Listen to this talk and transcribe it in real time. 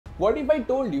What if I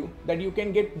told you that you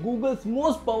can get Google's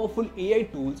most powerful AI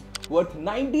tools worth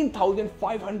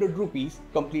 19,500 rupees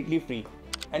completely free?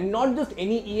 And not just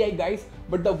any AI guys,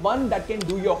 but the one that can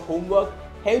do your homework,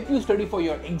 help you study for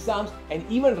your exams and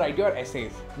even write your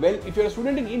essays. Well, if you're a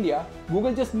student in India,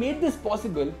 Google just made this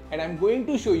possible and I'm going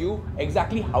to show you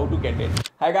exactly how to get it.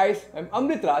 Hi guys, I'm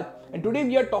Amrit Raj and today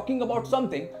we are talking about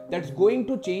something that's going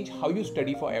to change how you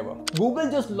study forever. Google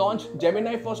just launched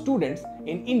Gemini for students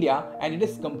in India and it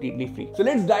is completely free. So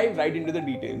let's dive right into the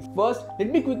details. First,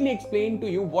 let me quickly explain to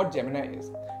you what Gemini is.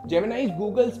 Gemini is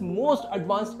Google's most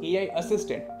advanced AI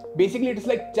assistant. Basically, it is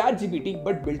like ChatGPT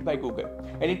but built by Google,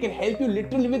 and it can help you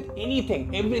literally with anything,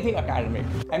 everything academic.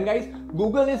 And guys,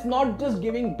 Google is not just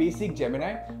giving basic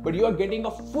Gemini, but you are getting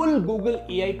a full Google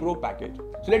AI Pro package.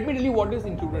 So let me tell you what is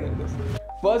included in this.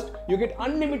 First, you get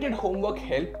unlimited homework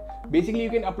help. Basically, you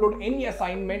can upload any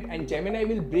assignment and Gemini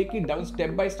will break it down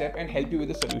step by step and help you with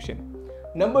the solution.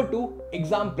 Number 2,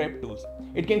 exam prep tools.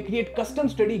 It can create custom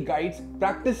study guides,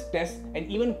 practice tests, and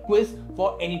even quiz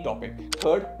for any topic.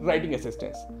 Third, writing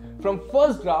assistance. From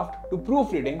first draft to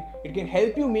proofreading, it can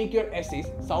help you make your essays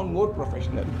sound more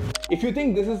professional. If you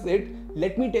think this is it,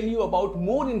 let me tell you about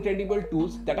more incredible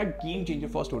tools that are game changer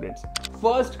for students.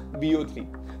 First, VO3.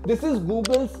 This is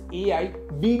Google's AI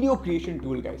video creation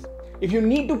tool, guys. If you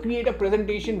need to create a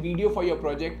presentation video for your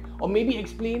project or maybe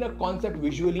explain a concept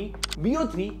visually,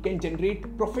 VO3 can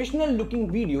generate professional looking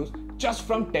videos just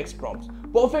from text prompts.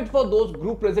 Perfect for those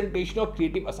group presentation or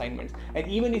creative assignments. And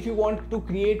even if you want to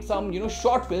create some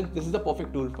short films, this is the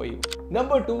perfect tool for you.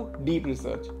 Number 2, deep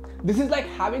research. This is like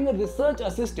having a research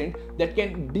assistant that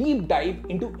can deep dive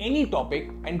into any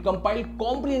topic and compile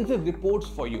comprehensive reports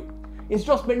for you.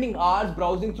 Instead of spending hours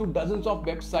browsing through dozens of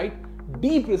websites,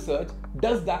 Deep Research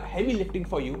does the heavy lifting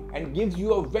for you and gives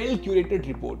you a well-curated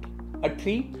report. At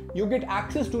 3, you get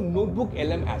access to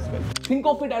NotebookLM as well. Think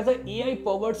of it as an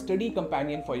AI-powered study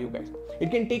companion for you guys.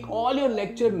 It can take all your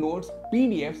lecture notes,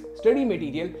 PDFs, study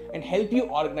material and help you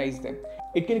organize them.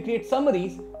 It can create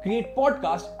summaries, create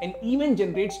podcasts and even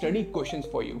generate study questions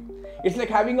for you. It's like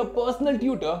having a personal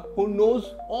tutor who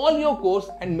knows all your course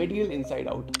and material inside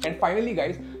out. And finally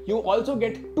guys, you also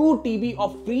get 2 TB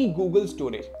of free Google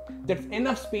storage. That's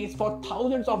enough space for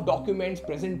thousands of documents,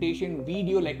 presentation,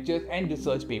 video lectures and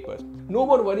research papers. No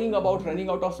more worrying about running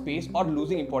out of space or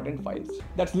losing important files.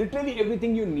 That's literally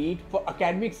everything you need for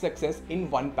academic success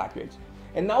in one package.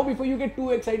 And now before you get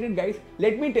too excited guys,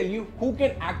 let me tell you who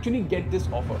can actually get this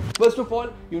offer. First of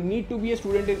all, you need to be a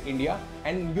student in India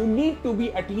and you need to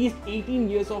be at least 18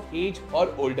 years of age or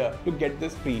older to get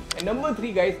this free. And number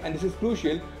 3 guys, and this is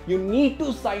crucial, you need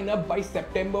to sign up by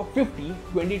September 15,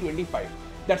 2025.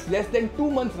 That's less than 2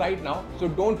 months right now, so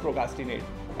don't procrastinate.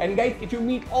 And guys, if you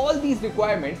meet all these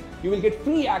requirements, you will get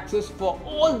free access for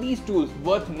all these tools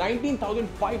worth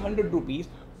 19,500 rupees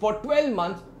for 12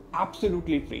 months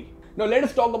absolutely free. Now let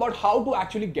us talk about how to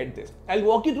actually get this. I'll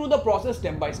walk you through the process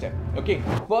step by step. Okay,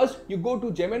 first you go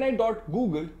to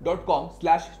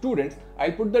gemini.google.com/students.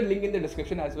 I'll put the link in the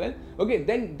description as well. Okay,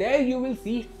 then there you will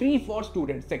see free for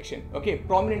students section. Okay,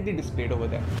 prominently displayed over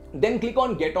there. Then click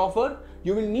on get offer.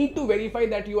 You will need to verify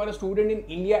that you are a student in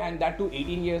India and that to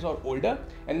 18 years or older.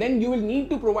 And then you will need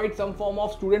to provide some form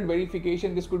of student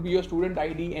verification. This could be your student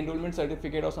ID, enrollment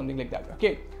certificate or something like that.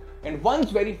 Okay. And once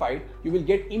verified, you will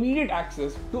get immediate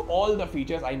access to all the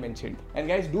features I mentioned. And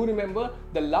guys, do remember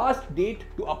the last date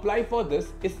to apply for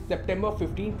this is September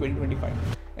 15, 2025.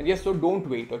 And yes, so don't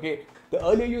wait, okay? The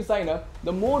earlier you sign up,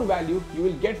 the more value you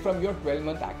will get from your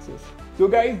 12-month access. So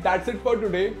guys, that's it for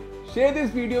today. Share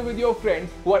this video with your friends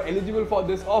who are eligible for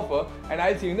this offer and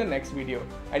I'll see you in the next video.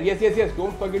 And yes,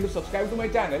 don't forget to subscribe to my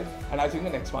channel and I'll see you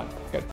in the next one. Good.